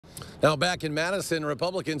Now, back in Madison,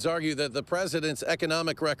 Republicans argue that the president's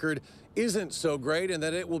economic record isn't so great and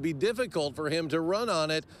that it will be difficult for him to run on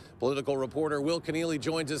it. Political reporter Will Keneally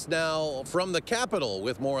joins us now from the Capitol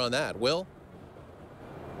with more on that. Will?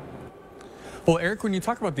 Well, Eric, when you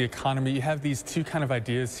talk about the economy, you have these two kind of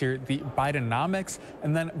ideas here, the Bidenomics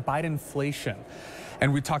and then Bidenflation.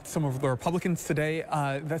 And we talked to some of the Republicans today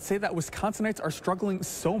that say that Wisconsinites are struggling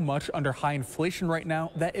so much under high inflation right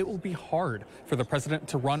now that it will be hard for the president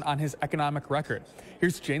to run on his economic record.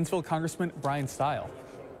 Here's Janesville Congressman Brian Stile.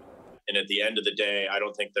 And at the end of the day, I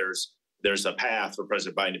don't think there's a path for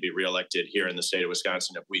President Biden to be reelected here in the state of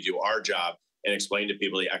Wisconsin if we do our job and explain to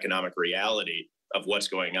people the economic reality of what's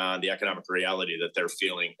going on, the economic reality that they're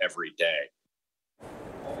feeling every day.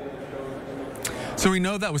 So we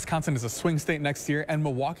know that Wisconsin is a swing state next year, and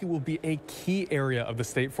Milwaukee will be a key area of the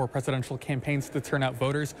state for presidential campaigns to turn out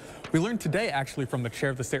voters. We learned today, actually, from the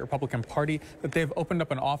chair of the state Republican Party that they have opened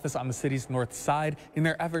up an office on the city's north side in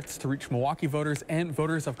their efforts to reach Milwaukee voters and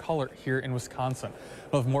voters of color here in Wisconsin.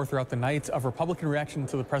 We'll have more throughout the night of Republican reaction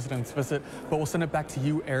to the president's visit, but we'll send it back to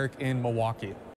you, Eric, in Milwaukee.